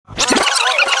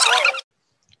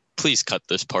Please cut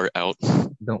this part out.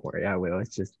 Don't worry, I will.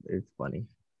 It's funny.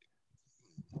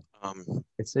 Um,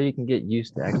 It's so you can get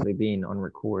used to actually being on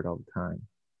record all the time.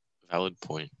 Valid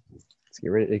point. Let's get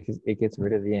rid of it. It gets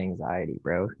rid of the anxiety,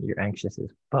 bro. You're anxious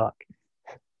as fuck.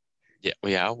 Yeah.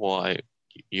 Well,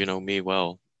 you know me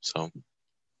well, so.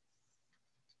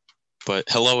 But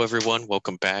hello, everyone.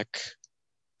 Welcome back.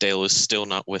 Dale is still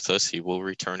not with us. He will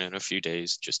return in a few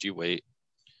days. Just you wait.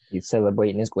 He's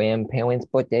celebrating his grandparents'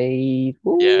 birthday.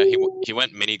 Woo! Yeah, he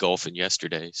went mini golfing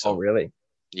yesterday. So. Oh, really?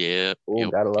 Yeah. Oh,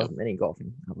 gotta love mini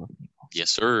golfing. I love mini golfing.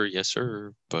 Yes, sir. Yes,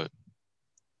 sir. But.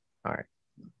 All right.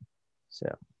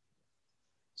 So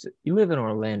you live in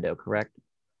Orlando, correct?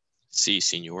 Si,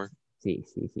 senor. Si.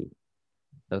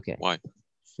 Okay. Why?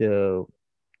 So,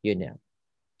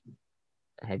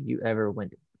 have you ever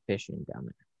went fishing down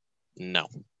there? No.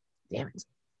 Damn it.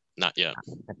 Not yet.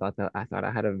 I thought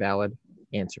I had a valid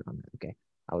answer on that. Okay.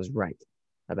 I was right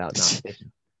about not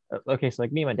fishing. Okay, so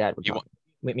like me and my dad were talking.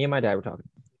 Me and my dad were talking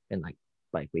in like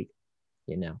Bike Week,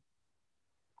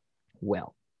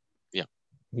 Well, yeah.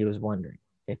 He was wondering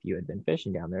if you had been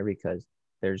fishing down there because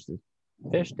there's this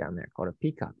fish down there called a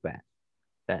peacock bass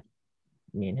that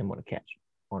me and him want to catch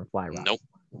on a fly rod. Nope.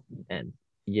 And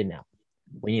we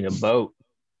need a boat.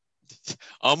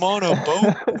 I'm on a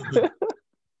boat.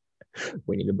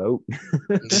 We need a boat.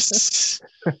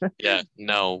 Yeah,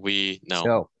 no.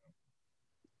 So,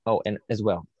 and as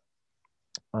well,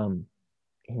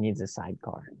 he needs a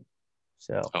sidecar.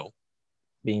 So,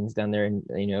 Beans down there, and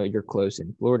you're close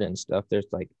in Florida and stuff. There's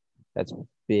that's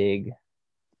big,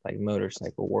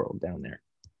 motorcycle world down there.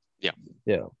 Yeah.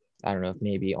 So I don't know if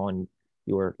maybe on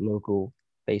your local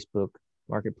Facebook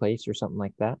marketplace or something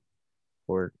like that,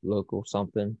 or local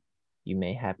something, you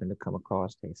may happen to come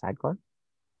across a sidecar.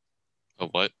 A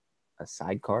what? A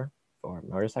sidecar for a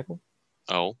motorcycle.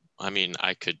 Oh, I mean,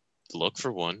 I could look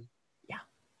for one. Yeah.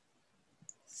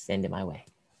 Send it my way.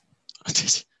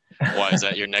 Why, is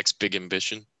that your next big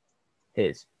ambition?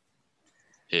 His?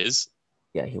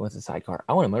 Yeah, he wants a sidecar.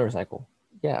 I want a motorcycle.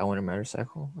 Yeah, I want a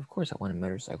motorcycle. Of course I want a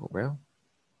motorcycle, bro.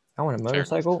 I want a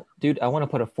motorcycle. Dude, I want to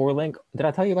put a 4-link. Did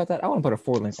I tell you about that? I want to put a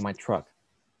 4-link on my truck.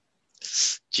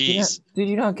 Jeez. Dude,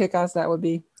 you know how kick-ass that would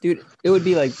be? Dude, it would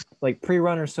be like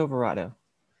pre-runner Silverado.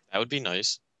 That would be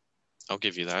nice. I'll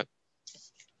give you that.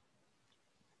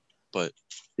 But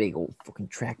big old fucking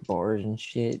track bars and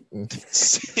shit.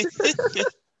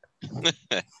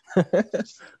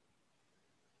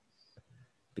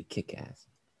 Be kick-ass.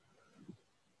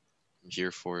 I'm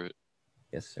here for it.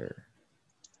 Yes, sir.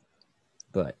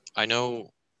 But I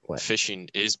know fishing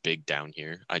is big down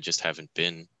here. I just haven't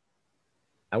been.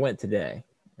 I went today,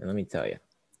 and let me tell you,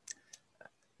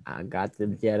 I got the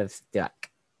Jetta stuck.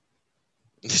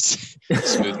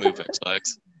 Smooth move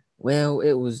XLX. Well,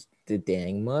 it was the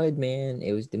dang mud, man.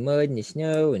 It was the mud and the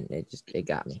snow, and it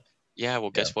got me. Yeah,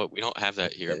 well, guess what? We don't have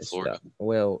that here in Florida. Stuff.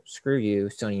 Well, screw you,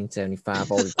 sunny and 75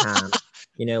 all the time.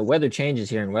 Weather changes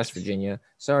here in West Virginia.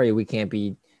 Sorry, we can't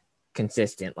be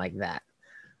consistent like that.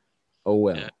 Oh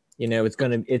well. Yeah. It's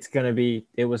gonna be.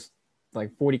 It was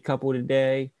like 40 couple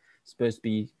today. It's supposed to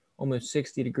be almost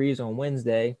 60 degrees on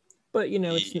Wednesday, but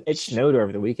it snowed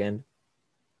over the weekend.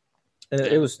 And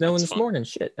it was snowing this morning.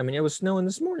 Shit. I mean, it was snowing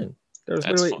this morning. There was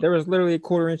literally a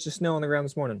 1/4 inch of snow on the ground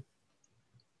this morning.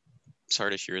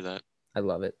 Sorry to hear that. I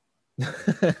love it.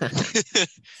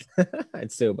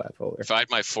 It's so bipolar. If I had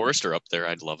my Forester up there,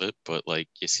 I'd love it. But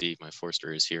you see, my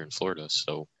Forester is here in Florida,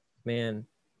 so. Man,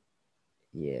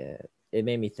 yeah, it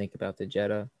made me think about the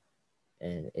Jetta,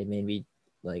 and it made me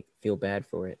feel bad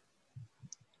for it.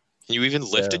 Can you even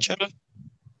lift a Jetta?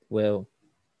 Well,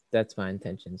 that's my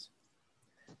intentions.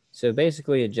 So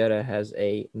basically, a Jetta has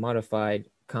a modified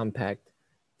compact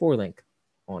 4-link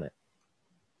on it.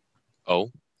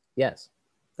 Oh? Yes.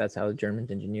 That's how the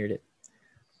Germans engineered it.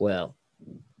 Well,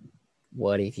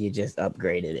 what if you just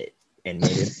upgraded it and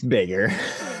made it bigger?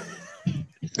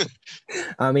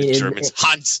 I mean, Germans,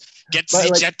 Hans, get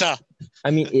the Jetta. I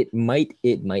mean, it might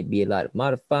be a lot of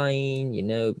modifying,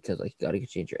 because you got to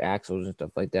change your axles and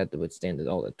stuff like that to withstand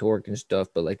all the torque and stuff.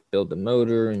 But build the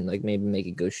motor and maybe make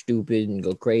it go stupid and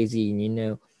go crazy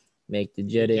and make the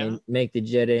Jetta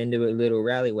into a little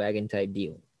rally wagon type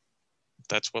deal.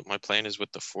 That's what my plan is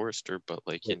with the Forester, but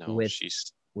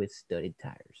she's with studded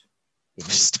tires.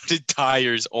 Studded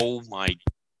tires. Oh my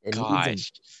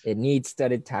gosh! It needs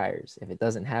studded tires. If it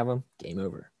doesn't have them, game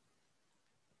over.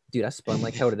 Dude, I spun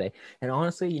like hell today. And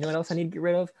honestly, you know what else I need to get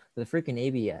rid of? The freaking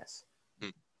ABS.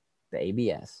 The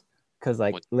ABS. Because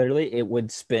literally it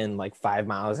would spin 5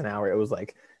 miles an hour. It was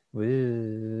it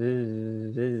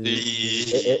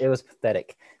was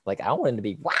pathetic. I wanted to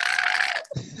be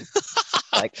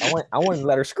Like I want to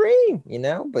let her scream, you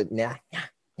know, but nah.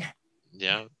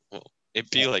 Yeah, well, it'd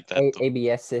be like that.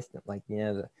 ABS system, like you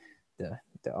know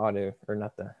the auto or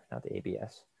not the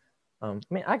ABS. I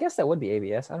mean, I guess that would be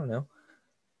ABS. I don't know.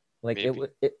 Like Maybe. it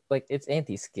would like it's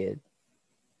anti-skid.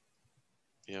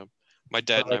 Yeah, my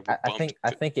dad and Like, I were bumped.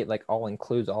 I think it like all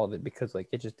includes all of it because like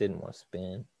it just didn't want to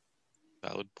spin.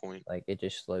 Valid point. Like it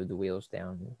just slowed the wheels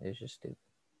down. It was just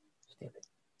stupid.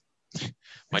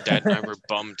 My dad and I were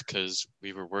bummed because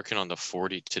we were working on the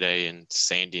 40 today and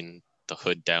sanding the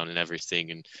hood down and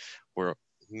everything, and we're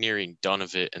nearing done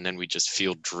of it, and then we just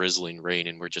feel drizzling rain,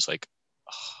 and we're just like,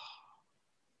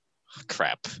 oh,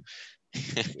 crap.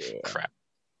 Yeah. Crap.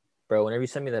 Bro, whenever you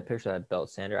sent me that picture of that belt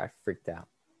sander, I freaked out.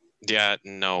 Yeah,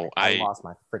 no, I lost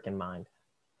my freaking mind.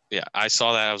 Yeah, I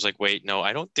saw that. I was like, wait, no,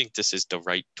 I don't think this is the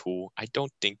right tool. I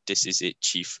don't think this is it,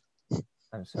 Chief.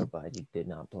 I'm so glad you did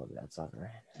not plug that sucker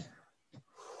in.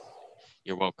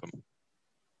 You're welcome.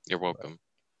 You're welcome.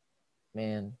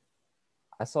 Man,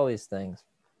 I saw these things.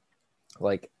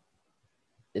 Like,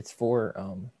 it's for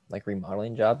like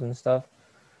remodeling jobs and stuff.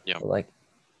 Yeah. But, like,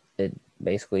 it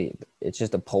basically it's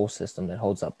just a pole system that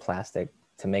holds up plastic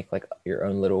to make like your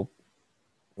own little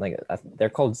like they're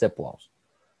called zip walls,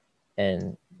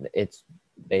 and it's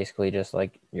basically just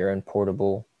like your own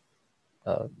portable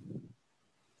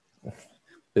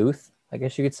booth, I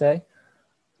guess you could say.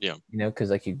 Yeah. You know,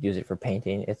 because like you use it for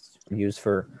painting. It's used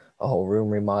for a whole room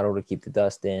remodel to keep the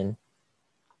dust in.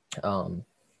 And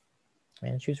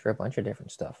it's used for a bunch of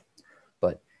different stuff.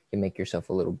 But you make yourself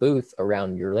a little booth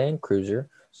around your Land Cruiser,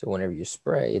 so whenever you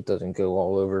spray, it doesn't go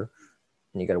all over,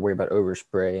 and you got to worry about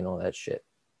overspray and all that shit.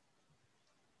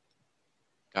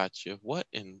 Gotcha. What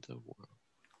in the world?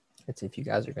 It's if you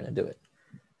guys are gonna do it.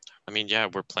 I mean, yeah,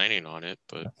 we're planning on it,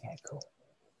 but okay, cool.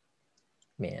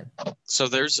 Man. So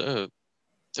there's a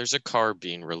car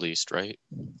being released, right?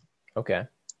 Okay.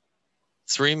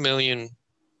 3 million.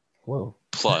 Whoa.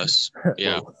 Plus.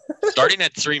 Yeah. Whoa. Starting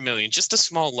at 3 million, just a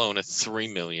small loan at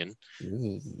 3 million.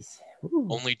 Jeez.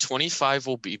 Only 25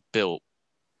 will be built,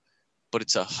 but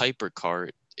it's a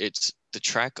hypercar. It's the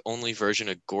track-only version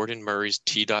of Gordon Murray's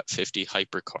T.50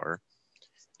 hypercar,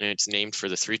 and it's named for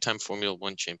the three-time Formula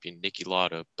One champion Niki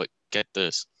Lauda. But get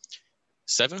this,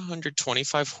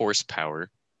 725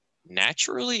 horsepower,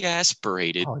 naturally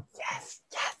aspirated. Oh, yes.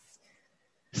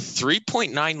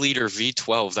 3.9 liter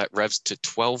V12 that revs to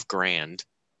 12 grand.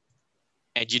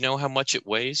 And you know how much it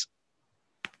weighs?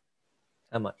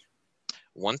 How much?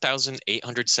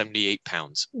 1,878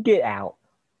 pounds. Get out.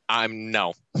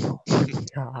 No.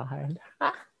 God.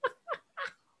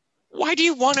 Why do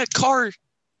you want a car?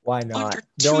 Why not? Under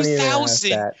Don't even ask 2,000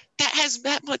 that. That has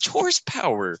that much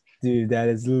horsepower. Dude, that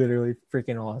is literally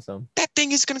freaking awesome. That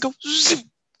thing is going to go zoom,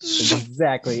 zoom.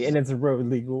 Exactly. And it's road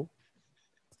legal.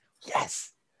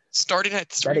 Yes. Starting at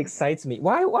 3. That excites me.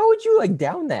 Why would you like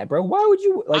down that, bro? Why would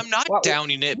you like I'm not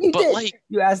downing it, but did. like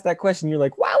you asked that question, you're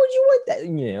like, why would you want that?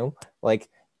 You know, like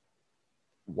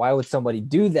why would somebody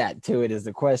do that to it is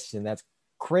the question. That's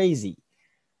crazy.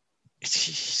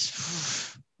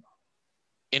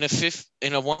 In a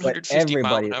 150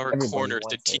 mile an hour corner,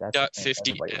 the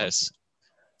T.50S.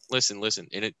 Listen.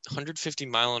 In a 150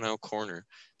 mile an hour corner,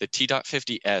 the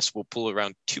T.50S will pull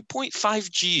around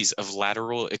 2.5 G's of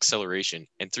lateral acceleration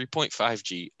and 3.5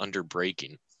 G under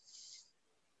braking.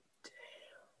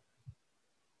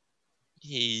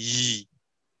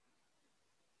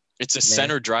 It's a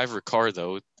center driver car,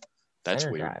 though. That's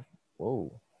center weird. Drive.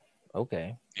 Whoa.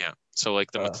 Okay. Yeah. So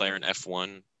like the McLaren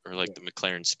F1 or like the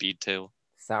McLaren Speedtail.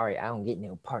 Sorry, I don't get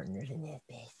no partners in that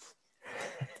bitch.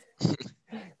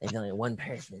 There's only one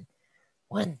person.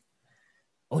 One.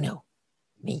 Oh no.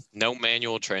 Me. No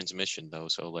manual transmission though,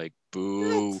 so like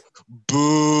boo.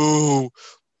 Boo.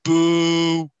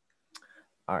 Boo.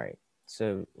 All right.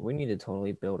 So we need to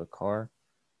totally build a car.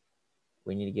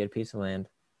 We need to get a piece of land.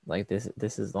 Like this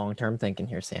is long-term thinking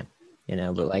here, Sam. You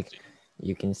know, but like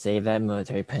you can save that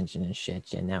military pension and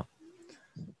shit, you know.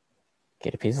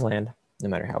 Get a piece of land, no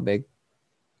matter how big.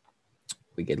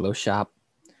 We get a little shop.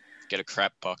 Get a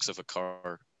crap box of a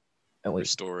car. And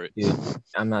restore it. Dude,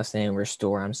 I'm not saying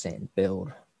restore, I'm saying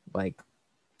build. Like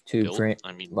tube frame.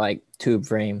 I mean, like tube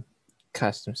frame,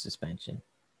 custom suspension,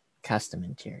 custom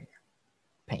interior,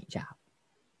 paint job.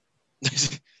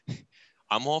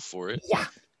 I'm all for it. Yeah.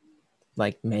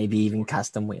 Like maybe even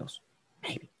custom wheels.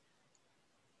 Maybe.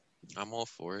 I'm all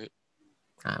for it.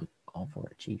 I'm all for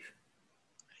it, Chief.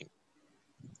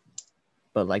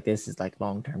 But like this is like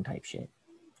long-term type shit.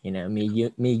 You know, me,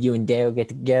 you, and Dale get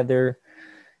together,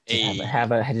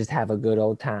 just have a good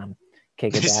old time.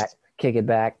 Kick it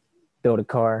back, build a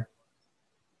car,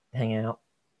 hang out.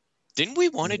 Didn't we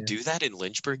want to Yeah. do that in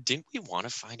Lynchburg? Didn't we want to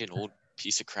find an old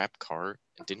piece of crap car?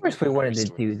 And Of didn't course we want to wanted to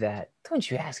restore do that.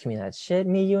 Don't you ask me that shit.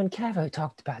 Me, you, and Cavo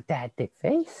talked about that, dick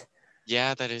face.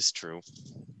 Yeah, that is true.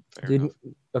 Fair Dude, enough.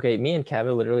 okay, me and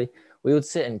Cavo literally, we would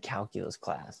sit in calculus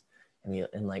class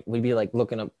and like we'd be like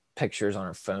looking up pictures on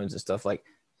our phones and stuff, like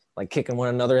kicking one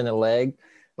another in the leg.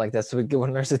 Like that's so we get one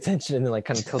another's attention and then like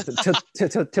kind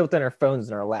of tilting our phones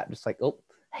in our lap, just like, oh,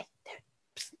 hey, dude,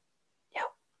 psst, yo,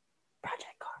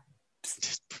 project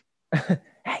car.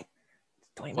 Hey,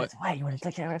 it's 20 minutes away. You want to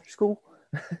check it out after school?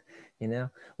 You know,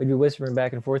 we'd be whispering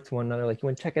back and forth to one another, like, you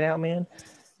want to check it out, man?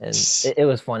 And it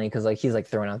was funny because like he's like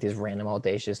throwing out these random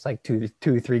audacious like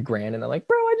 $2-3 grand, and I'm like,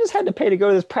 bro, I just had to pay to go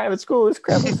to this private school. This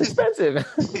crap was expensive.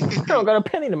 I don't got a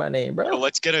penny to my name, bro. Yo,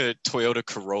 let's get a Toyota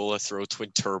Corolla, throw a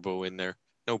twin turbo in there.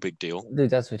 No big deal. Dude,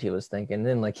 that's what he was thinking. And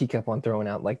then like he kept on throwing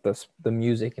out like the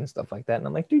music and stuff like that, and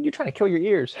I'm like, dude, you're trying to kill your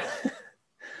ears.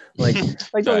 like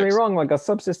don't get me wrong, like a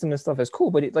subsystem and stuff is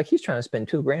cool, but like he's trying to spend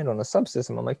 $2 grand on a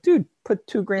subsystem. I'm like, dude, put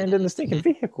 $2 grand in the stinking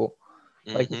vehicle.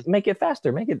 Like make it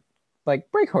faster, make it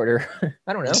like brake harder.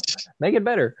 I don't know, make it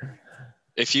better.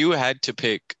 If you had to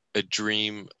pick a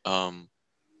dream,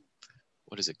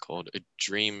 what is it called? A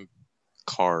dream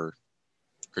car,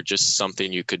 or just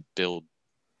something you could build.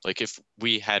 Like if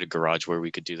we had a garage where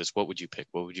we could do this, what would you pick?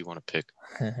 What would you want to pick?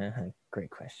 Great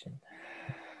question.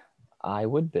 I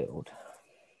would build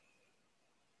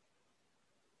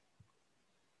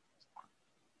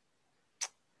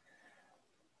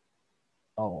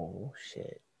oh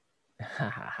shit.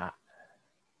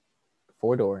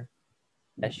 4-door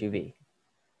SUV.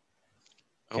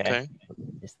 Okay.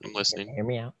 Just I'm listening. Hear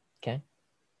me out. Okay.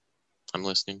 I'm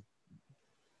listening.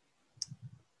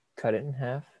 Cut it in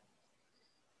half.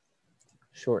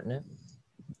 Shorten it.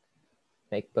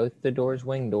 Make both the doors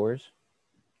wing doors.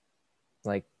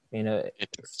 Like, you know,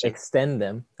 extend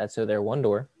them. That's so they're one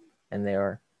door. And they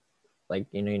are like,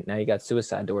 you know, now you got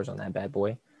suicide doors on that bad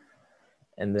boy.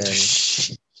 And then,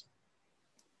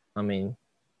 I mean,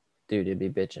 dude, it'd be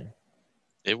bitching.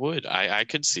 It would. I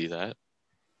could see that.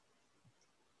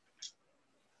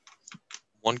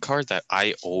 One car that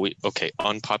I always, okay,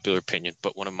 unpopular opinion,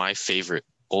 but one of my favorite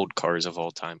old cars of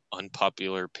all time,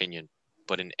 unpopular opinion,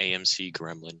 but an AMC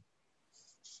Gremlin.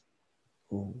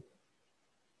 Ooh.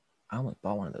 I almost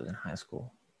bought one of those in high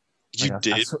school. You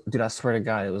did? Dude, I swear to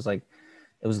God, it was a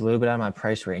little bit out of my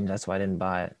price range. That's why I didn't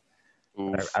buy it.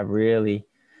 I really,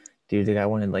 dude, I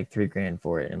wanted like $3 grand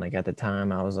for it. And like at the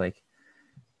time I was like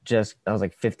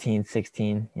 15,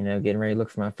 16, you know, getting ready to look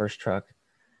for my first truck.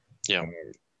 Yeah.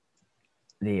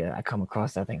 And I come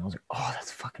across that thing. I was like, oh,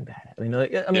 that's fucking bad.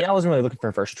 I wasn't really looking for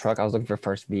a first truck. I was looking for a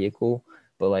first vehicle,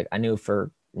 but like I knew for,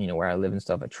 you know, where I live and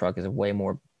stuff, a truck is way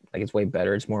more, like it's way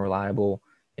better. It's more reliable.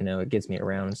 You know, it gets me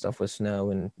around and stuff with snow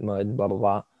and mud, blah, blah,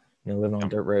 blah. You know, living on a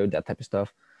dirt road, that type of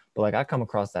stuff. But like I come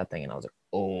across that thing and I was like,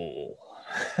 oh,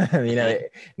 you know,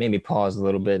 it made me pause a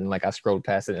little bit, and like I scrolled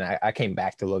past it and I came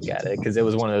back to look at it because it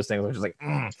was one of those things where it was like,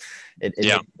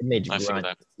 it made you grunt,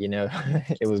 you know,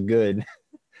 it was good.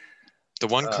 The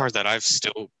one car that I've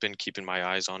still been keeping my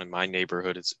eyes on in my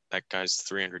neighborhood is that guy's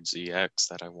 300ZX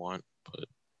that I want, but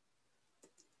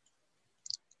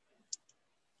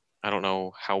I don't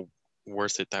know how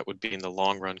worth it that would be in the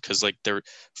long run, because like they're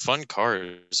fun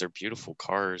cars, they're beautiful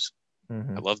cars.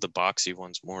 I love the boxy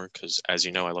ones more because, as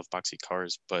you know, I love boxy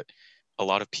cars, but a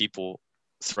lot of people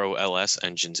throw LS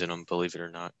engines in them, believe it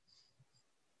or not.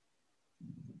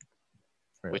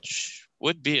 Really? Which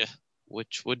would be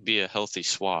a healthy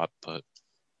swap, but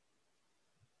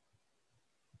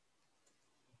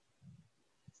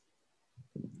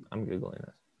I'm Googling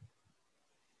this.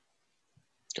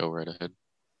 Go right ahead.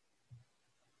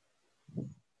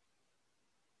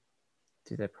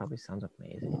 Dude, that probably sounds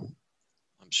amazing.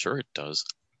 I'm sure it does.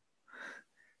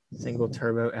 Single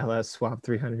turbo LS swap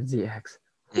 300ZX.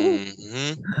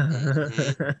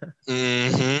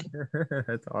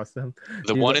 That's awesome.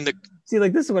 The dude, one in the see,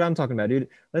 like this is what I'm talking about, dude.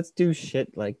 Let's do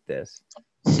shit like this.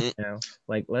 You know,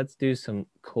 like let's do some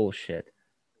cool shit.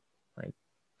 Like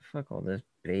fuck all this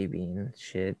baby and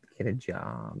shit. Get a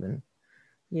job and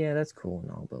yeah, that's cool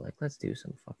and all, but like let's do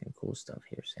some fucking cool stuff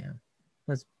here, Sam.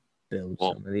 Let's build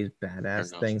some of these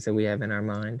badass things that we have in our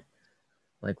mind.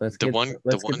 Like let's get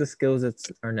the skills that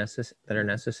are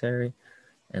necessary,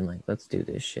 and like let's do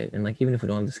this shit. And like even if we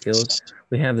don't have the skills,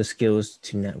 we have the skills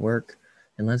to network,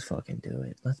 and let's fucking do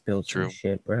it. Let's build some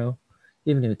shit, bro.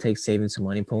 Even if it takes saving some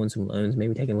money, pulling some loans,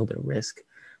 maybe taking a little bit of risk,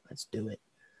 let's do it.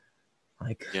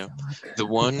 Like fuck.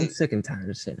 I'm sick and tired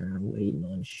of sitting around waiting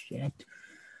on shit.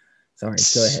 Sorry,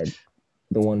 go ahead.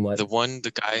 The one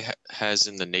the guy has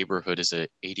in the neighborhood is a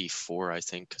 84, I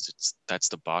think, because that's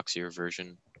the boxier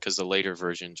version. because the later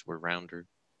versions were rounder.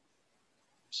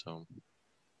 So,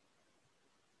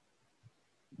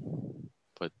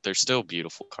 but they're still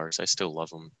beautiful cars. I still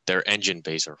love them. Their engine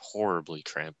bays are horribly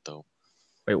cramped, though.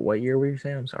 Wait, what year were you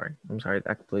saying? I'm sorry.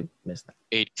 I completely missed that.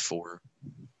 84.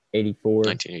 84.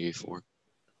 1984.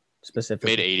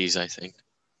 Specifically. Mid-80s, I think.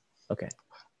 Okay.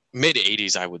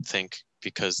 Mid-80s, I would think,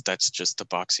 because that's just the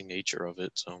boxy nature of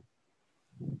it. So.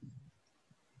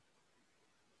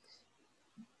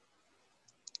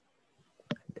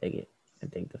 I dig it. I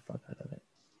dig the fuck out of it.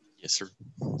 Yes, sir.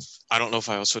 I don't know if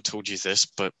I also told you this,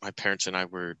 but my parents and I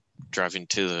were driving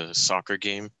to the soccer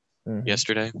game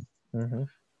yesterday. Mm-hmm.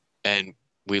 And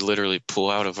we literally pull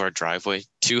out of our driveway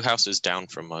 2 houses down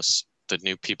from us. The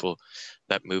new people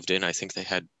that moved in, I think they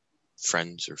had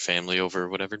friends or family over or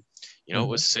whatever. You know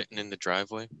what was sitting in the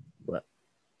driveway? What?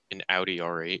 An Audi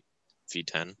R8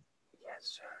 V10. Yes,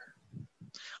 sir.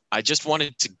 I just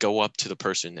wanted to go up to the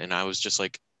person and I was just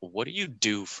like, what do you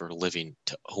do for a living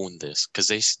to own this? Because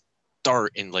they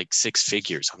start in like 6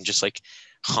 figures. I'm just like,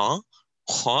 huh?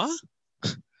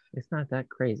 It's not that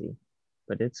crazy,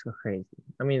 but it's crazy.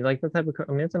 I mean, like the type of car,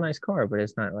 I mean, it's a nice car, but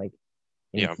it's not like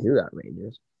too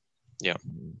outrageous. Yeah.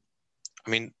 I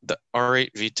mean, the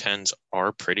R8 V10s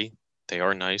are pretty. They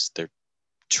are nice. They're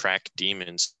track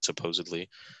demons, supposedly.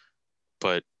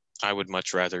 But I would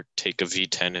much rather take a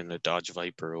V10 and a Dodge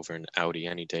Viper over an Audi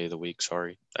any day of the week.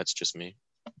 Sorry. That's just me.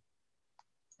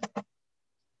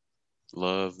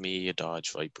 Love me a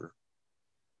Dodge Viper.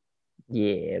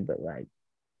 Yeah, but like,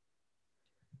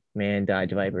 man,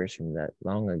 Dodge Vipers from that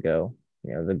long ago,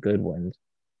 the good ones.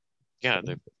 Yeah,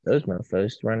 those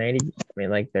mofos run 80. I mean,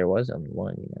 like there was only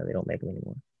one. They don't make them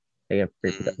anymore. They have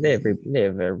they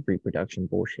have reproduction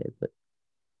bullshit, but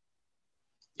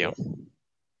yeah.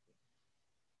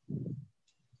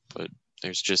 But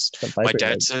there's just my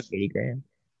dad said 80 grand.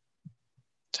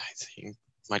 I think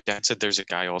my dad said there's a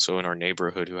guy also in our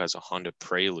neighborhood who has a Honda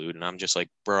Prelude, and I'm just like,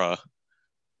 bruh.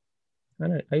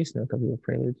 I used to know a couple of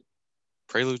Preludes.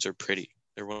 Preludes are pretty.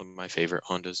 They're one of my favorite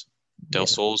Hondas. Del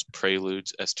Sol's,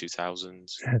 Preludes,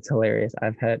 S2000s. That's hilarious.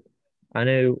 I had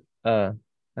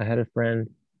a friend,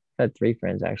 I had 3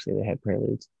 friends actually that had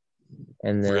Preludes.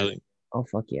 And then, really? Oh,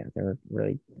 fuck yeah.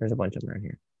 There's a bunch of them around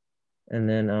here. And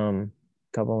then, a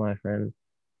couple of my friends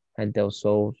had Del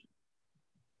Sols.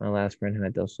 My last friend who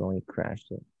had Del Sol, he crashed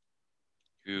it.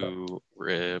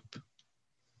 Rip.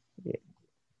 Yeah.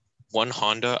 One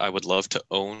Honda I would love to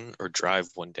own or drive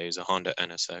one day is a Honda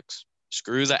NSX.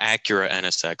 Screw the Acura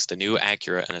NSX, the new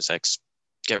Acura NSX.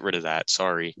 Get rid of that.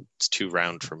 Sorry, it's too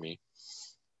round for me.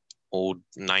 Old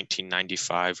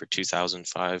 1995 or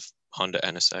 2005 Honda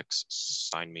NSX.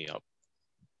 Sign me up.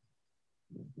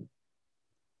 To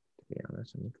be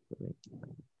honest, I'm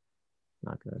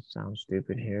not gonna sound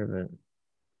stupid here, but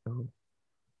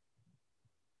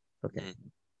okay.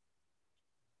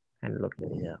 And look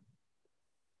at it up.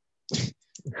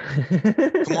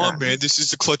 Come on, man. This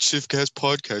is the Clutch Shift Gas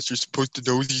podcast. You're supposed to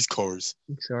know these cars.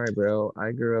 Sorry, bro.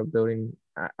 I grew up building.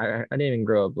 I didn't even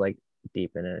grow up like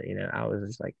deep in it. I was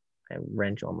just like, I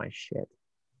wrench on my shit.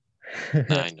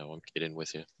 I know. I'm kidding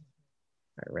with you.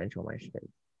 I wrench on my shit.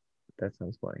 That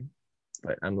sounds funny.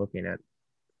 But I'm looking at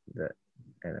the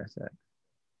NSX.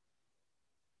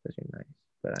 Those are nice.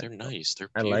 But they're nice. They're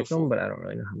I beautiful. like them, but I don't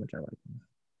really know how much I like them.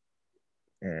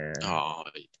 And oh,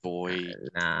 boy.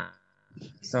 Nah.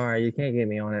 Sorry, you can't get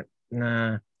me on it.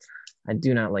 Nah. I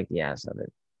do not like the ass of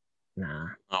it. Nah.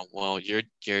 Oh, well, you're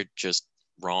just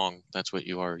wrong. That's what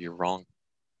you are. You're wrong.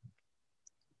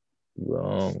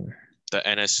 Wrong. The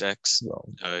NSX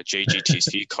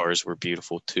JGTC cars were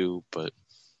beautiful too, but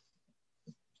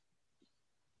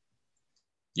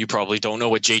you probably don't know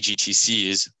what JGTC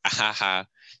is. Ahaha.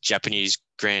 Japanese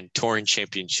Grand Touring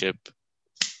Championship.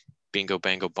 Bingo,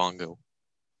 bango, bongo.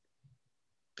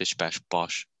 Bish, bash,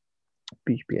 bosh.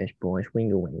 Bish, bash, bosh.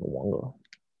 Wingo, wingo, wongo.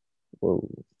 Whoa.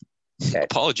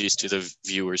 Apologies to the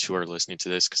viewers who are listening to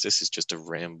this, because this is just a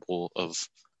ramble of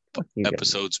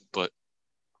episodes, but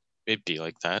it'd be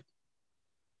like that.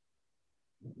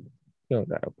 You don't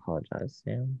gotta apologize,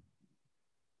 Sam.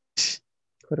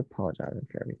 Quit apologizing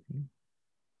for everything.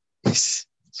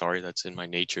 Sorry, that's in my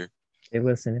nature. They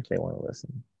listen if they want to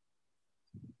listen.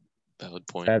 Valid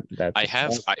point. That's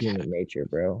human nature,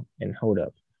 bro. And hold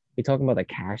up, we talking about the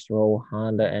Castrol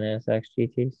Honda NSX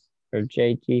GTs or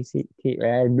JGTC?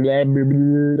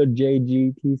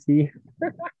 JGTC.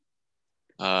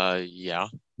 Yeah.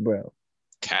 Bro.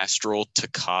 Castrol,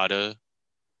 Takata.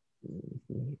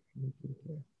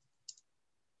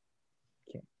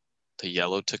 Okay. The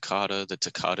yellow Takata, the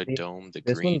Takata Dome, the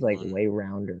this green one's like way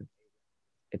rounder.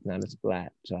 It's not as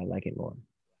flat, so I like it more.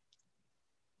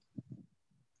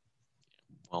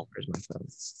 Well, Where's my phone?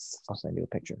 I'll send you a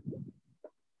picture.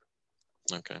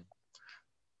 okay.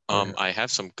 I have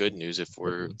some good news if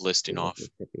we're listing off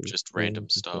just random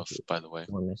stuff, by the way.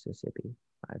 4 Mississippi,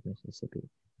 5 Mississippi,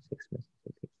 6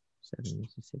 Mississippi, 7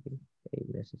 Mississippi, 8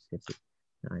 Mississippi,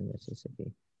 9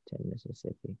 Mississippi, 10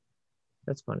 Mississippi.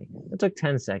 That's funny. It took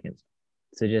 10 seconds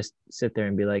to just sit there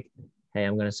and be like, hey,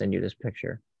 I'm going to send you this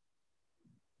picture.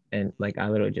 And like, I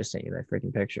literally just sent you that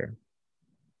freaking picture.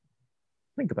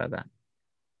 Think about that.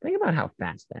 Think about how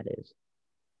fast that is.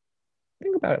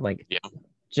 Think about it like,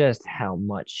 just how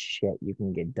much shit you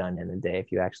can get done in a day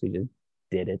if you actually just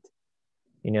did it.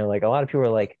 You know, like a lot of people are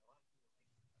like,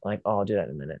 oh, I'll do that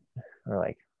in a minute. Or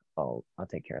like, oh, I'll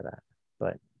take care of that.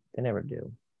 But they never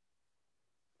do.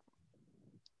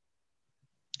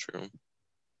 True.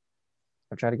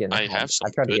 I try to get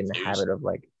in the habit of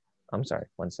like, I'm sorry,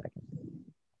 1 second.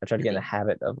 I try to get in the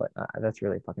habit of like, that's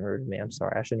really fucking rude of me. I'm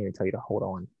sorry. I shouldn't even tell you to hold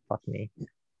on. Fuck me.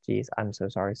 Jeez, I'm so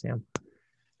sorry, Sam.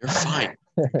 You're fine.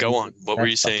 Go on. What were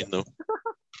you saying though?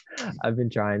 I've been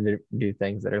trying to do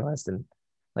things that are less than,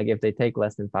 like if they take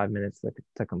less than 5 minutes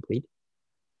to complete,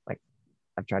 like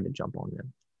I've tried to jump on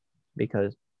them,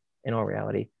 because in all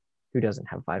reality, who doesn't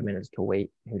have 5 minutes to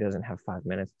wait? Who doesn't have 5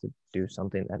 minutes to do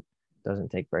something that doesn't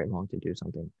take very long to do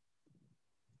something?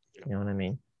 You know what I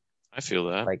mean? I feel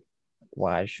that. Like,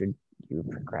 why should you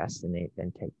procrastinate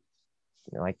and take,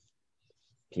 you know, like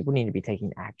people need to be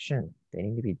taking action. They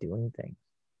need to be doing things.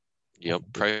 Yep.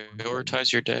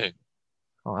 Prioritize your day.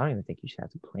 Oh, I don't even think you should have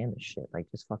to plan this shit. Like,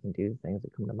 just fucking do the things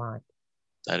that come to mind.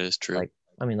 That is true. Like,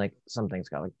 I mean, like some things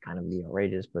got like kind of be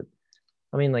outrageous, but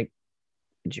I mean, like,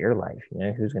 it's your life. You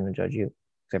know, who's gonna judge you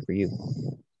except for you?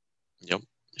 Yep.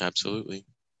 Absolutely.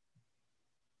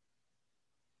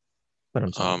 But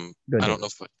I'm sorry. I don't know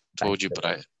if I told you,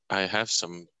 but I have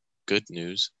some good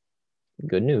news.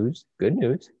 Good news. Good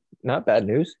news. Not bad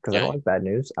news, because I don't like bad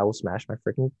news. I will smash my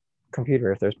freaking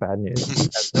computer if there's bad news.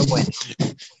 That's no way.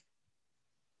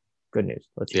 Good news.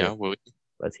 Let's hear it.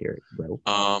 Let's hear it, bro.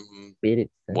 Beat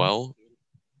it. Well,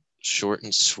 short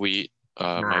and sweet.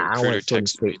 My recruiter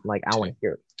texted me. Like, I want to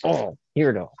hear it. Oh, here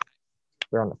it go.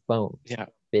 We're on the phone. Yeah.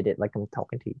 Bit it like I'm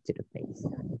talking to you to the face.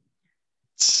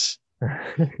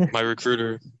 My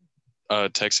recruiter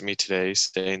texted me today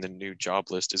saying the new job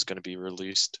list is going to be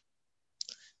released.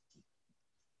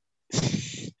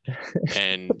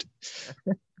 And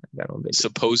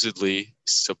supposedly,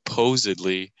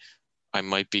 I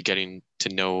might be getting to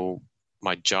know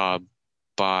my job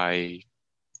by,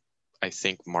 I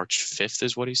think, March 5th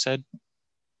is what he said.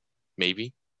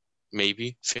 Maybe.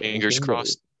 Fingers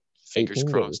crossed. Fingers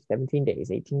crossed. 17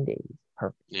 days, 18 days.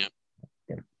 Perfect. Yeah.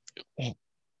 Yeah.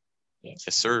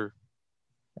 Yes, sir.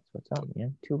 That's what's up,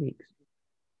 man. 2 weeks.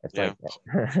 It's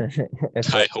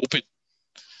I hope it.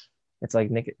 It's like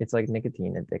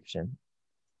nicotine addiction.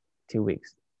 2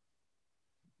 weeks.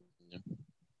 Yeah.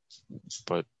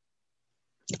 But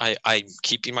I'm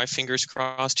keeping my fingers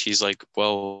crossed. He's like,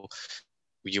 well,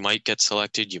 you might get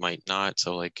selected, you might not.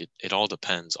 So like it all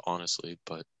depends, honestly.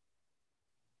 But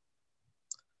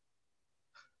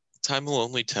time will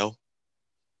only tell.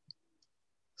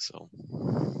 So.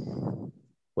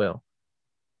 Well,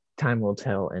 time will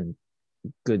tell, and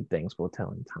good things will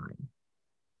tell in time.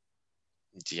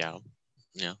 Yeah,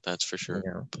 that's for sure.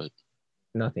 You know, but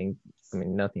nothing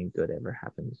good ever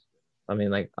happens. I mean,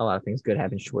 like, a lot of things good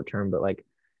happen short term, but like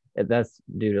that's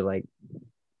due to like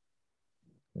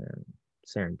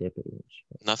serendipity.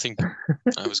 Nothing.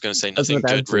 I was gonna say nothing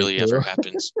good really ever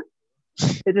happens.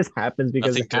 It just happens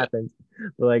because it happens.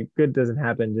 But like, good doesn't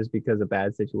happen just because a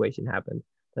bad situation happens.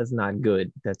 That's not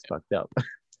good. That's fucked up.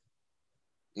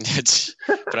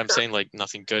 But I'm saying, like,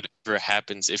 nothing good ever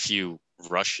happens if you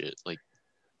rush it. Like,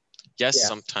 yes,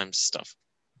 sometimes stuff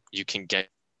you can get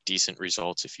decent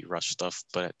results if you rush stuff,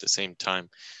 but at the same time,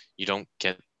 you don't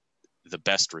get the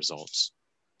best results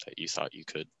that you thought you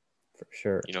could. For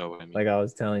sure. You know what I mean? Like I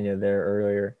was telling you there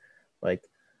earlier, like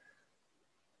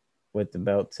with the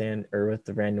belt sand or with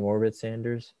the random orbit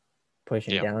sanders,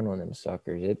 pushing down on them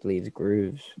suckers, it leaves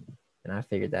grooves. And I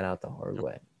figured that out the hard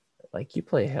way. Like, you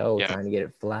play hell trying to get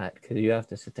it flat because you have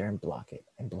to sit there and block it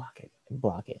and block it and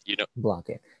block it. You know, block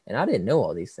it. And I didn't know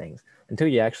all these things until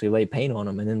you actually lay paint on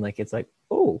them. And then, like, it's like,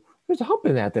 oh, there's a hump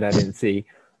in that I didn't see.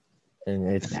 And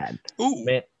it's bad. Ooh.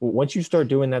 Man, once you start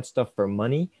doing that stuff for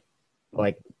money,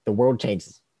 like, the world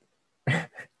changes. The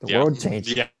world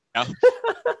changes. Yeah.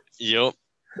 Yup.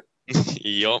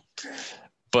 Yup.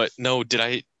 But no, did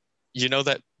I, you know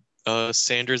that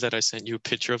sander that I sent you a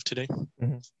picture of today?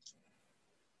 Mm-hmm.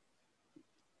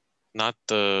 Not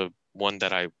the one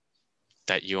that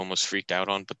you almost freaked out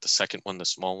on, but the second one, the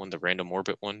small one, the random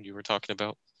orbit one you were talking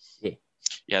about. Yeah.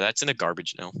 Yeah, that's in a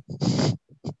garbage now.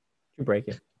 You break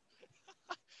it.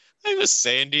 I was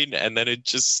sanding, and then it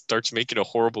just starts making a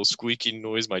horrible squeaking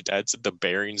noise. My dad said the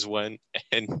bearings went,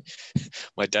 and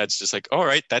my dad's just like, all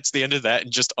right, that's the end of that,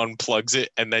 and just unplugs it,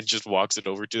 and then just walks it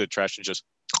over to the trash and just.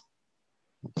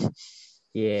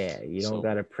 Yeah, you don't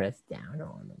gotta press down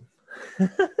on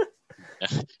them.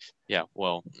 Yeah,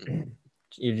 well,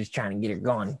 you're just trying to get it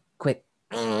going quick.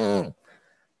 You're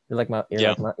like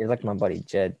my buddy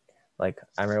Jed. Like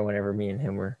I remember whenever me and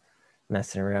him were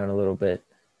messing around a little bit,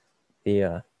 he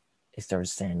started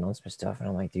sanding on some stuff, and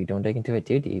I'm like, dude, don't dig into it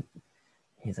too deep.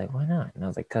 He's like, why not? And I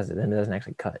was like, cause then it doesn't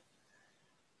actually cut.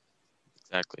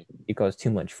 Exactly. It causes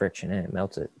too much friction and it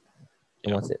melts it.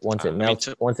 And Yeah. once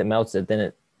it melts it, then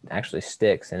it actually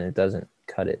sticks and it doesn't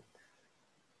cut it.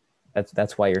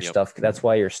 That's why your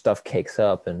stuff cakes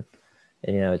up and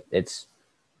you know it's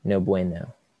no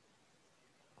bueno.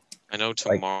 I know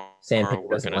tomorrow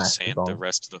we're gonna sand the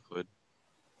rest of the hood.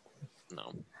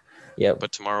 No. Yeah.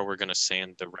 But tomorrow we're gonna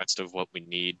sand the rest of what we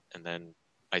need, and then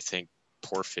I think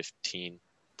pour 15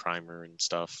 primer and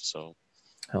stuff. So.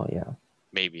 Oh yeah.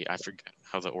 Maybe I forget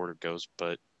how the order goes,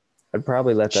 but I'd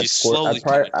probably let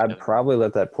that I'd probably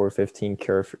let that pour 15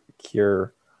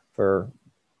 cure for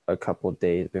a couple of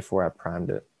days before I primed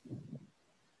it.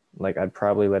 Like I'd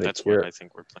probably let it cure. That's what I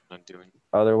think we're planning on doing.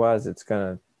 Otherwise, it's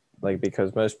gonna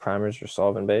because most primers are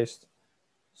solvent based,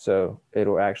 so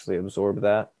it'll actually absorb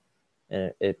that,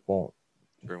 and it won't.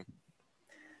 True.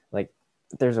 Like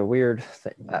there's a weird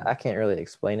thing. I can't really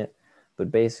explain it,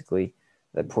 but basically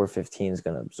that pour 15 is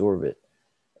gonna absorb it,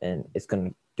 and it's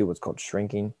gonna do what's called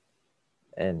shrinking,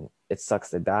 and it sucks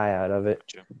the dye out of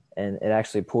it, and it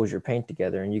actually pulls your paint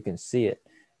together, and you can see it.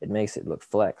 It makes it look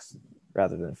flexed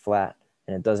rather than flat,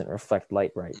 and it doesn't reflect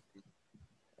light right.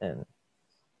 And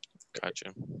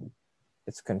gotcha.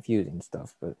 It's confusing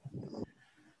stuff, but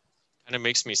kind of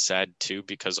makes me sad too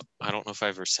because I don't know if I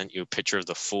ever sent you a picture of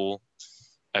the full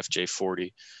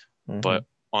FJ40, but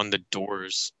on the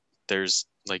doors there's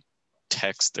like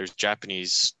text, there's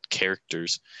Japanese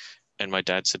characters. And my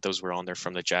dad said those were on there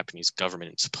from the Japanese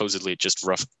government. Supposedly, it just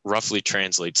roughly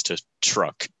translates to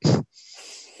truck.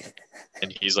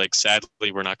 And he's like,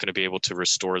 sadly, we're not going to be able to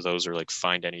restore those or like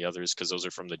find any others because those are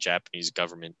from the Japanese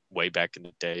government way back in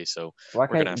the day. So we're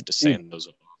going to have to sand those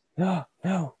off.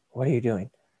 No. What are you doing?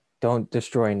 Don't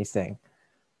destroy anything.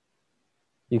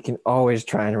 You can always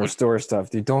try and restore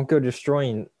stuff, dude. Don't go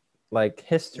destroying like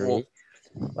history.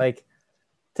 Like,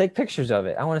 take pictures of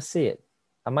it. I want to see it.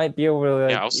 I might be able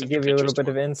to give you a little bit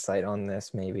of insight on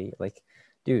this, maybe. Like,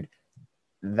 dude,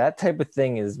 that type of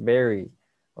thing is very,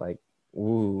 like,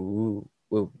 woo.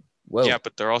 Yeah,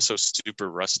 but they're also super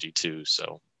rusty too.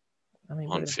 So, I mean,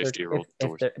 on 50-year-old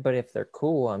doors. But if they're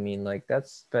cool, I mean, like,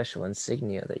 that's special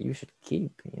insignia that you should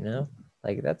keep. You know,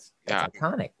 like that's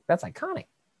iconic. That's iconic.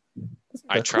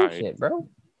 I tried, cool shit, bro.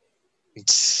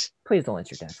 Please don't let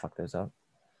your dad fuck those up.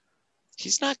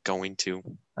 He's not going to.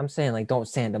 I'm saying, like, don't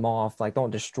sand them off. Like,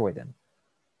 don't destroy them.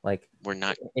 Like, we're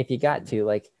not. If you got to,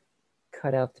 like,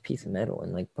 cut out the piece of metal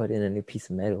and, like, put in a new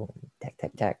piece of metal.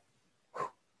 Tack. Whew.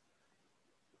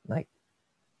 Like.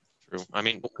 True. I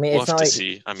mean we'll have to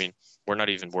see. I mean, we're not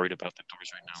even worried about the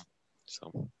doors right now.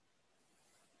 So,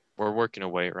 we're working our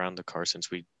way around the car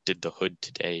since we did the hood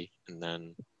today. And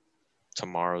then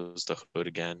tomorrow's the hood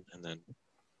again. And then,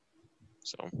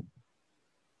 so.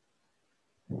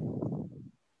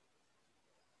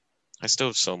 I still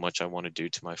have so much I want to do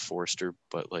to my Forester,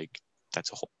 but like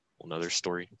that's a whole nother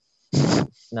story.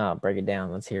 No, break it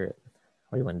down. Let's hear it.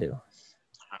 What do you want to do?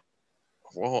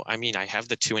 Well, I mean, I have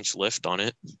the 2-inch lift on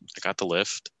it. I got the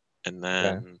lift, and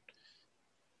then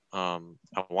I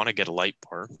want to get a light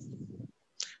bar.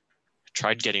 I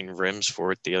tried getting rims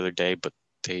for it the other day, but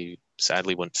they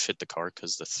sadly wouldn't fit the car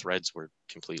because the threads were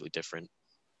completely different,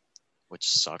 which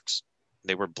sucks.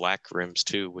 They were black rims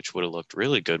too, which would have looked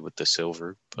really good with the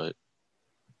silver, but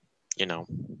you know,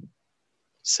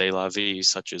 c'est la vie,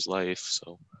 such is life.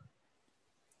 So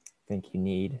I think you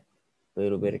need a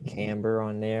little bit of camber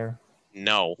on there.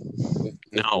 No.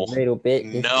 A little bit.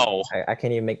 No. I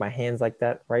can't even make my hands like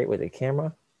that, right, with a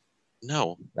camera.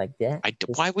 No. Like that.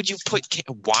 Why would you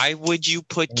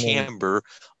put camber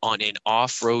on an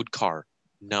off-road car?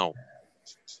 No.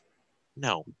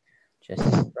 Just in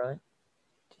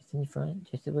the front.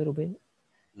 Just a little bit.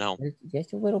 No.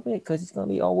 Just a little bit, because it's gonna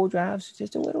be all-wheel drive. So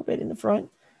just a little bit in the front,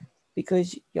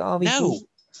 because you obviously. No.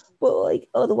 But like,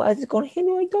 otherwise, it's gonna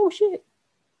hinder like dog shit.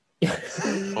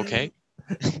 Okay.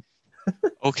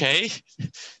 Okay.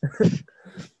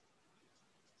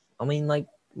 I mean, like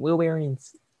wheel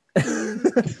bearings.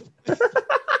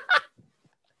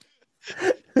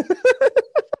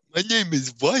 My My name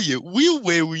is Wyatt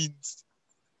Wheelwearings.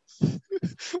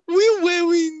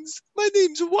 Wheelwearings. My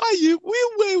name's Wyatt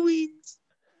Wheelwearings.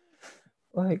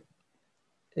 Like,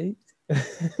 eight.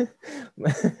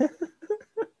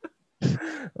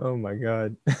 Oh my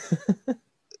God.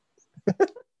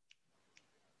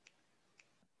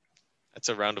 That's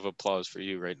a round of applause for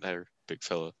you right there, big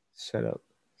fella. Shut up.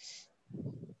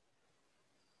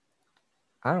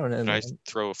 I don't know, Can man. I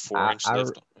throw a 4-inch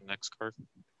lift on my next card?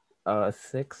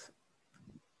 6.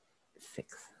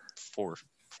 4.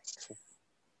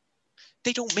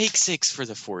 They don't make 6 for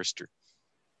the Forester.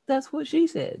 That's what she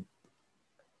said.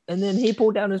 And then he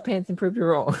pulled down his pants and proved you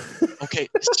wrong. Okay,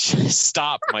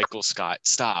 stop, Michael Scott.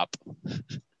 Stop.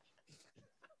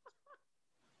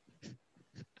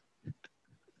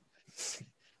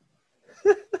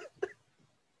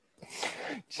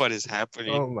 What is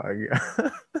happening? Oh my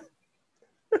God.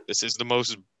 This is the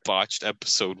most botched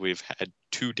episode we've had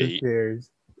to date. Who cares?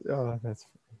 Oh, that's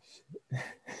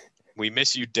We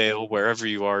miss you, Dale, wherever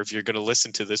you are. If you're going to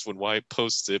listen to this when Wyatt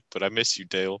posts it, but I miss you,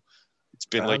 Dale. It's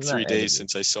been like 3 days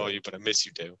since I saw you, but I miss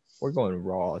you, Dale. We're going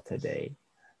raw today.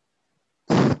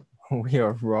 We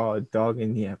are raw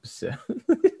dogging the episode.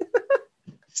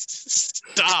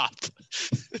 Stop.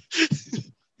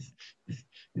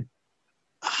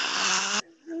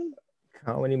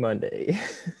 Comedy Monday.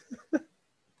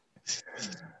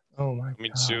 Oh my God.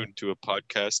 Coming soon to a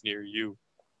podcast near you.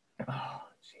 Oh,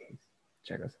 jeez.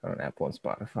 Check us out on Apple and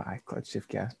Spotify. Clutch Shift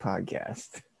Gas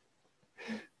Podcast.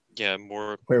 Yeah,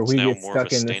 more where we now get more stuck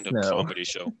of a in the stand-up snow. comedy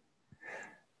show.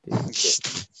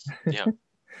 Yeah.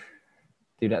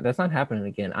 Dude, that's not happening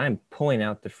again. I'm pulling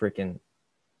out the freaking,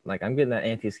 like, I'm getting that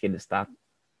anti-skid to stop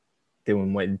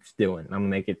doing what it's doing. I'm gonna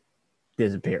make it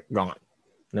disappear. Gone.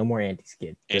 No more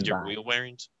anti-skid. And Goodbye. your wheel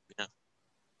wearings? Yeah.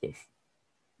 Yes.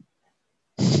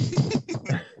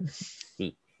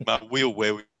 My wheel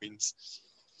wearings.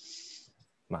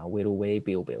 My little way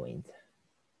Bill Billings.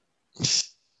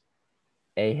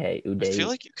 Hey, Uday. I feel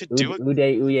like you could do it.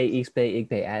 Uday,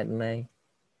 Igbe, Adley.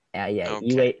 Yeah.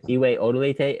 Okay. Iwe,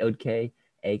 Odolete, Odke,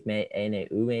 Egme, Ene,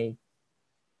 Ume.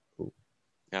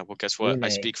 Yeah, well, guess what? I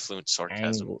Ume, speak fluent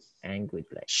sarcasm.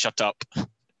 Anguidle. Shut up.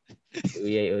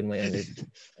 You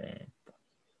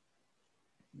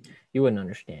wouldn't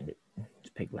understand it. It's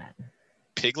Pig Latin.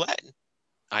 Pig Latin?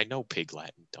 I know Pig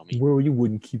Latin, dummy. Well, you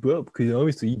wouldn't keep up because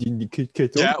obviously you didn't catch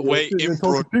up. Yeah, wait,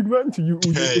 talk Pig Latin to you.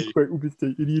 Hey.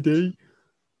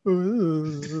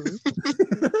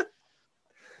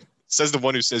 Says the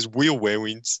one who says wheel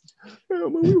wearings. Oh,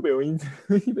 my wheel bearings.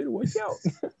 You better watch out.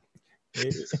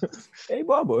 Hey,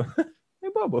 Bubba. Hey,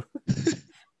 Bubba.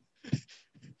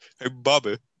 Hey,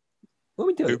 Bubba. Let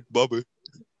me tell Hey, you. Bubba.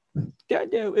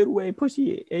 That little way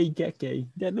pussy, hey, cat guy.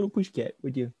 That little push cat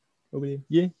with you over there.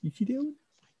 Yeah, you see that one?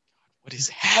 What is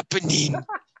happening?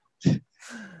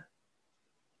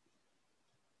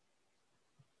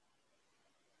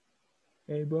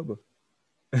 Hey, Bubba.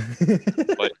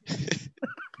 What?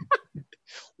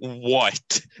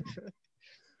 What?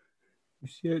 You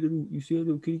see that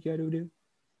little kitty cat over there?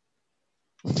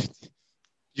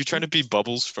 You trying to be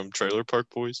Bubbles from Trailer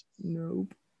Park Boys?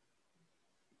 Nope.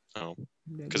 Oh,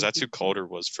 because that's who Calder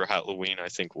was for Halloween, I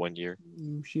think, one year.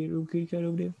 You see that little kitty cat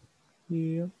over there?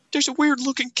 Yeah. There's a weird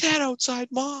looking cat outside,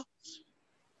 Ma.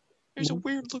 There's a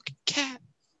weird looking cat.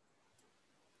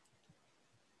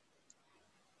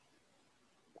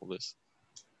 All this.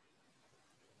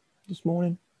 This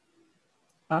morning,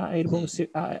 I ate a bowl of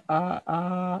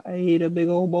I ate a big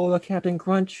old bowl of Captain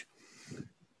Crunch.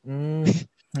 Good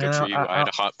for you. I had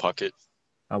a Hot Pocket.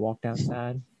 I walked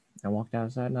outside.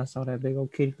 And I saw that big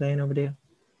old kitty laying over there.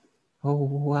 Oh,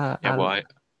 wow.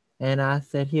 And I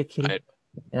said, here, kitty.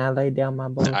 And I laid down my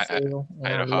bowl of cereal. I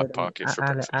had a Hot Pocket for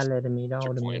breakfast. I let him eat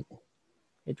all the milk.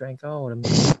 He drank all the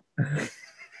milk.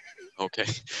 Okay.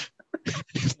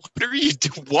 What are you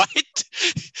doing? What?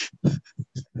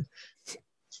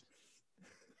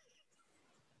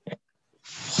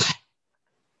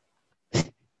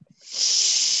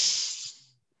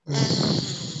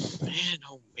 Man,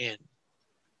 oh man.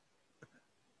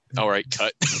 All right,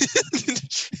 cut.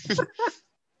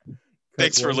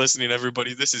 Thanks for listening,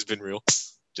 everybody. This has been real.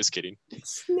 Just kidding.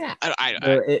 Snap.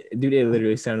 Dude, it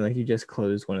literally sounded like you just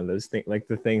closed one of those things, like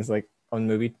the things like on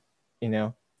movie,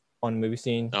 on a movie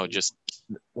scene. Oh, just.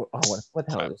 What the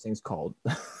hell are those things called?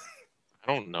 I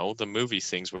don't know. The movie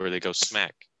things where they go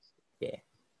smack. Yeah.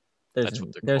 There's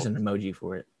an emoji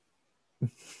for it.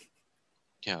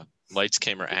 Yeah. Lights,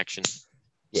 camera, action.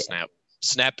 Yeah. Snap.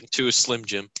 Snap into a Slim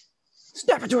Jim.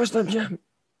 Snap into a Slim Jim.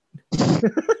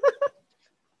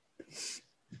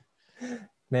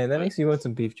 Man, that makes me want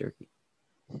some beef jerky.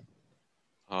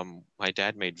 I my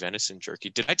dad made venison jerky.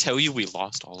 Did I tell you we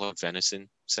lost all of venison,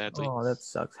 sadly? Oh, that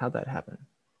sucks. How'd that happen?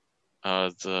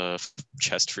 The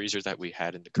chest freezer that we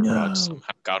had in the garage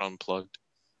somehow got unplugged.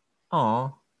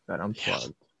 Oh, got unplugged.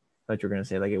 Yeah. Thought you were gonna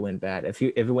say like it went bad.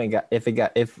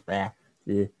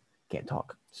 Can't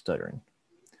talk, stuttering.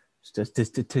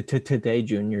 Today,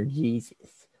 Junior,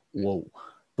 Jesus, whoa.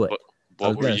 But I What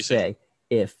was were gonna you saying?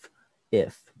 say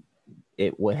if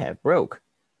it would have broke,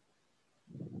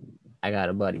 I got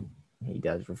a buddy. He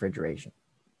does refrigeration.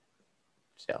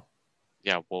 So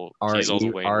Yeah, well, he's all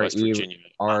the way in West Virginia.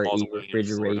 I'm all the way in Florida.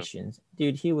 refrigerations.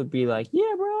 Dude, he would be like,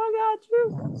 yeah, bro, I got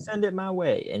you. Send it my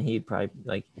way. And he'd probably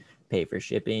like pay for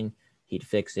shipping. He'd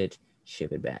fix it,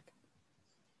 ship it back.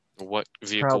 What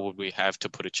vehicle would we have to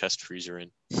put a chest freezer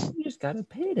in? You just gotta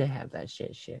pay to have that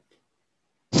shit shipped.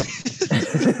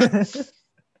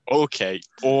 Okay,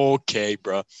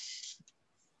 bro.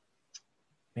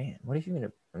 Man, what if you're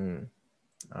gonna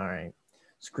all right.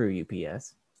 Screw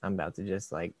UPS. I'm about to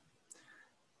just like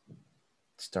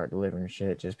start delivering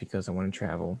shit just because I want to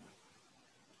travel.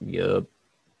 Yup.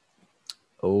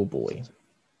 Oh boy.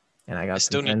 And I got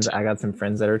some friends. I got some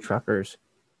friends that are truckers.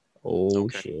 Oh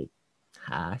okay. Shit.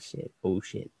 Ah shit. Oh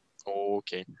shit.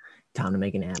 Okay. Time to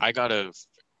make an app. I gotta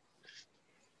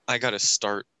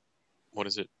start. What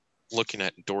is it? Looking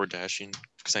at door dashing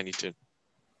because I need to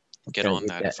get on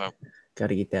that.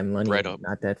 Gotta get that money. Right up.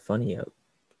 Not that funny up,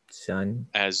 son.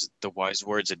 As the wise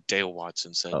words of Dale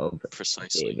Watson said. Oh,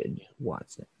 precisely. David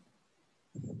Watson.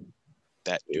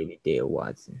 That dude. Dale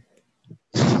Watson.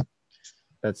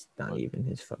 That's not even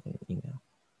his fucking email.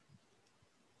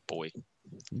 Boy.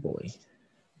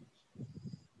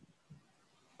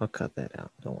 I'll cut that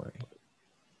out. Don't worry.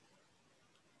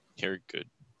 You're good.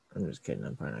 I'm just kidding.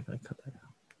 I'm probably not going to cut that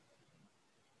out.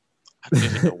 I don't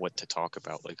even know what to talk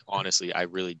about. Like, honestly, I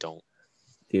really don't.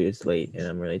 Dude, it's late and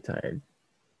I'm really tired.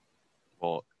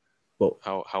 Well,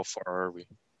 how far are we?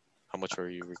 How much are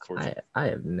you recording? I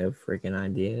have no freaking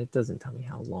idea. It doesn't tell me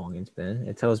how long it's been.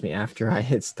 It tells me after I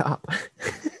hit stop.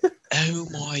 Oh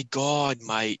my god,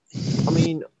 mate. I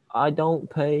mean, I don't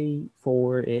pay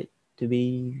for it to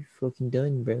be fucking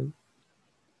done, bro.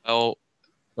 Oh,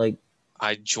 like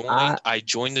I joined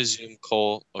the Zoom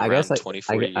call around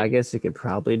 2048. I guess it could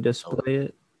probably display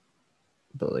it,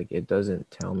 but like it doesn't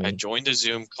tell me. I joined a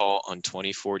Zoom call on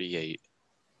 2048,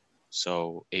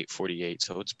 so 8:48.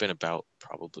 So it's been about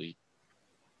probably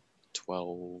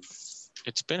 12.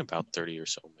 It's been about 30 or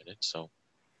so minutes. So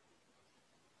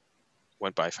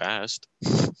went by fast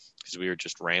because we were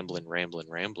just rambling.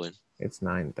 It's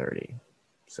 9:30,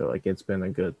 so like it's been a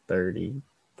good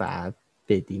 35,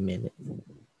 50 minutes.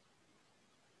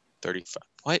 35.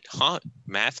 What? Huh?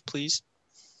 Math, please.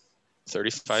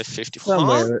 35, 50.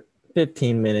 Somewhere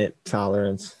 15-minute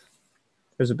tolerance.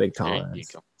 There's a big tolerance. There you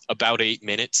go. About 8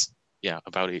 minutes. Yeah,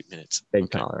 about 8 minutes.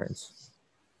 Big tolerance.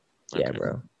 Okay. Yeah,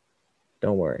 bro.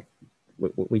 Don't worry.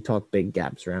 We talk big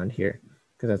gaps around here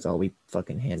because that's all we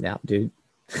fucking hand out, dude.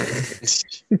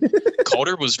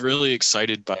 Calder was really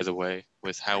excited, by the way,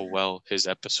 with how well his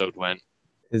episode went.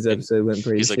 His episode went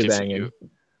pretty shebanging.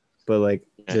 But like,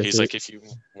 yeah, he's like, if you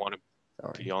want to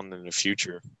be on in the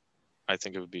future, I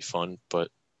think it would be fun. But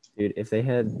dude, if they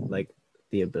had like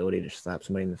the ability to slap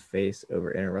somebody in the face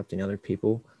over interrupting other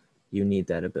people, you need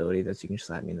that ability that you can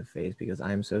slap me in the face because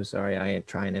I'm so sorry. I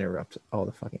try and interrupt all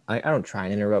the fucking. I don't try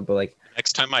and interrupt, but like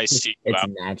next time I see you, it's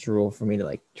natural for me to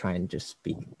like try and just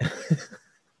speak.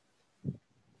 The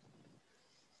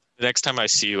next time I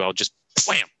see you, I'll just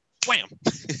wham.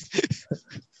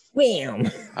 Wham!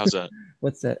 How's that?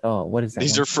 What's that? Oh, what is that?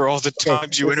 These are for all the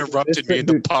times you interrupted me in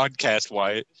the podcast,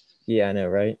 Wyatt. Yeah, I know,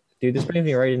 right? Dude, this brings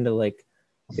me right into like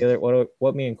the other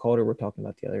what me and Calder were talking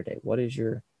about the other day. What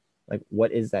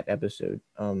is that episode?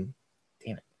 Damn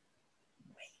it.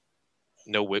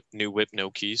 No whip, new whip, no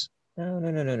keys. No,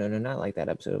 not like that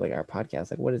episode, like our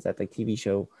podcast. Like, what is that? Like TV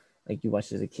show, like you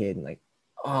watched as a kid, and like,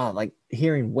 like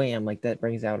hearing wham, like that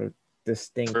brings out a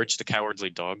distinct. Courage the Cowardly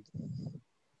Dog.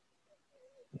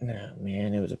 No,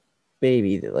 man, it was a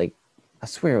baby that like, I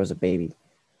swear it was a baby.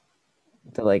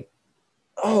 That like,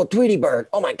 oh, Tweety Bird.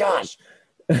 Oh my gosh.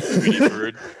 Tweety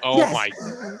Bird. Oh my.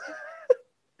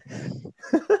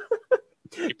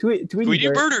 Tweety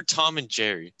Bird or Tom and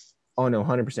Jerry? Oh no,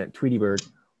 100% Tweety Bird.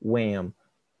 Wham!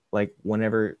 Like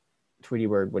whenever Tweety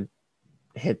Bird would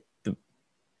hit the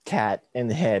cat in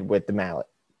the head with the mallet.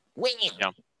 Wham!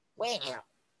 Yeah. Wham!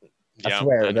 I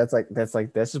swear that's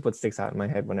just what sticks out in my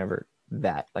head whenever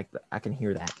that I can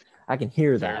hear that. I can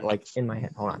hear that like in my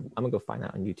head. Hold on, I'm gonna go find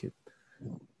that on YouTube.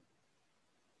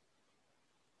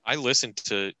 I listened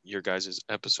to your guys'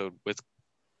 episode with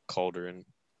Calder and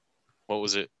what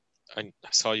was it? I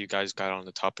saw you guys got on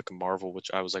the topic of Marvel,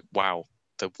 which I was like, wow,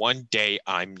 the one day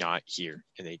I'm not here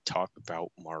and they talk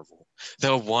about Marvel.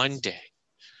 The one day.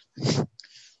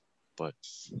 But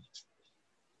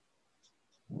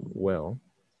Well,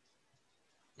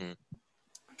 Hmm.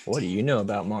 what do you know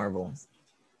about Marvel?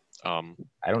 I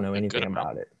don't know a anything good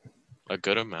amount. about it. A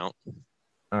good amount.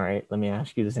 All right, let me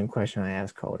ask you the same question I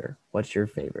asked Calder. What's your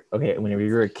favorite? Okay, whenever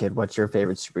you were a kid, what's your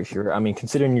favorite superhero? I mean,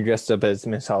 considering you're dressed up as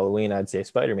Miss Halloween, I'd say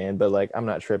Spider-Man, but like I'm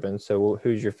not tripping. So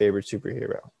who's your favorite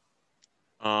superhero?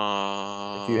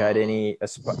 If you had any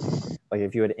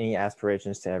if you had any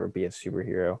aspirations to ever be a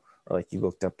superhero, or like you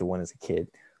looked up to one as a kid,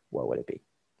 what would it be?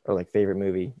 Or like favorite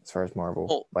movie as far as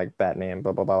Marvel, like Batman,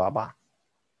 blah blah blah blah blah,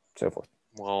 so forth.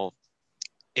 Well,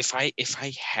 if I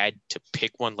had to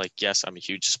pick one, like yes, I'm a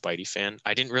huge Spidey fan.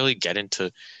 I didn't really get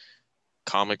into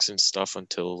comics and stuff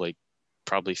until like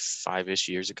probably 5-ish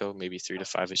years ago, maybe 3 to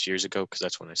 5-ish years ago, because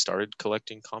that's when I started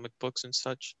collecting comic books and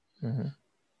such. Mm-hmm.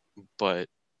 But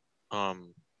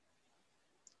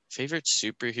favorite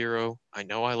superhero, I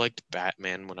know I liked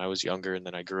Batman when I was younger, and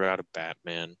then I grew out of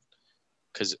Batman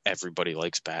because everybody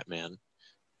likes Batman.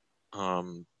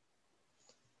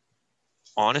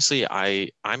 Honestly,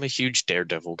 I'm a huge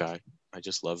Daredevil guy. I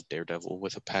just love Daredevil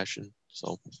with a passion.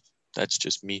 So that's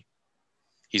just me.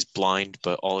 He's blind,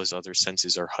 but all his other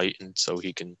senses are heightened, so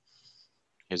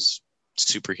his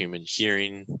superhuman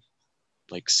hearing,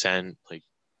 like scent, like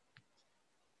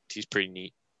he's pretty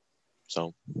neat.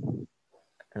 So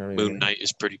Moon Knight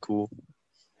is pretty cool.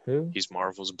 Who? He's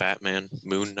Marvel's Batman.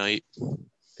 Moon Knight.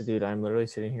 Dude, I'm literally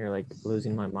sitting here like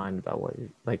losing my mind about what you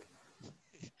like.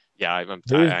 Yeah,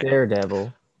 Who's I know.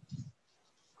 Daredevil?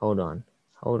 Hold on.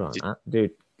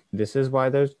 Dude, this is why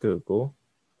there's Google.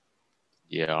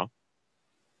 Yeah.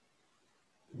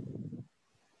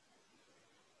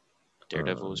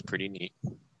 Daredevil is pretty neat.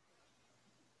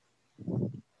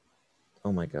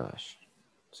 Oh my gosh.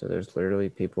 So there's literally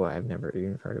people I've never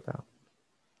even heard about.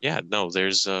 Yeah, no,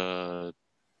 there's more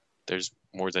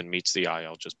than meets the eye,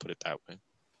 I'll just put it that way.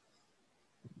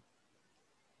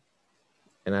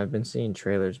 And I've been seeing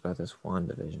trailers about this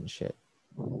WandaVision shit.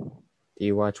 Do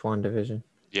you watch WandaVision?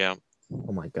 Yeah.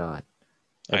 Oh my god.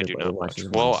 I do not watch.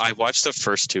 Well, I watched the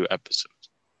first 2 episodes.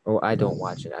 Oh, I don't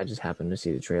watch it. I just happen to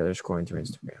see the trailer scrolling through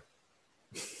Instagram.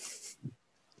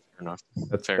 Fair enough.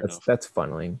 That's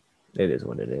funneling. It is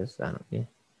what it is. I don't.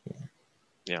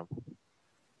 Yeah.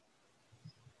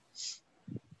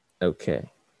 Okay.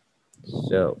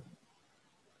 So.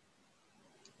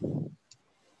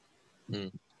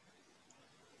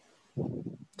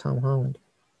 Tom Holland.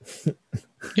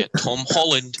 Yeah, Tom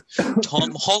Holland.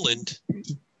 Tom Holland.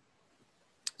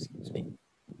 Excuse me.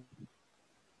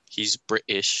 He's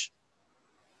British.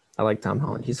 I like Tom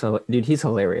Holland. He's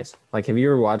hilarious. Like, have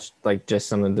you ever watched like just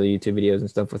some of the YouTube videos and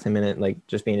stuff with him in it? Like,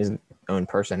 just being his own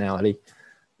personality.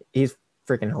 He's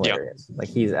freaking hilarious. Yeah. Like,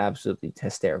 he's absolutely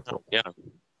hysterical. Yeah.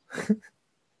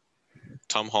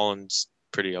 Tom Holland's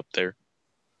pretty up there.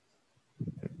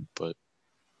 But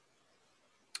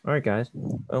all right, guys.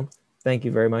 Well, thank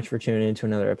you very much for tuning in to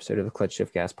another episode of the Clutch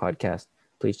Shift Gas podcast.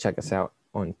 Please check us out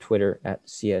on Twitter at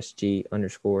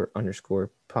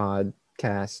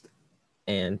CSG__podcast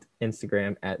and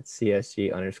Instagram at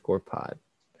CSG_pod.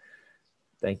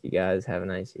 Thank you guys. Have a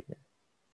nice evening.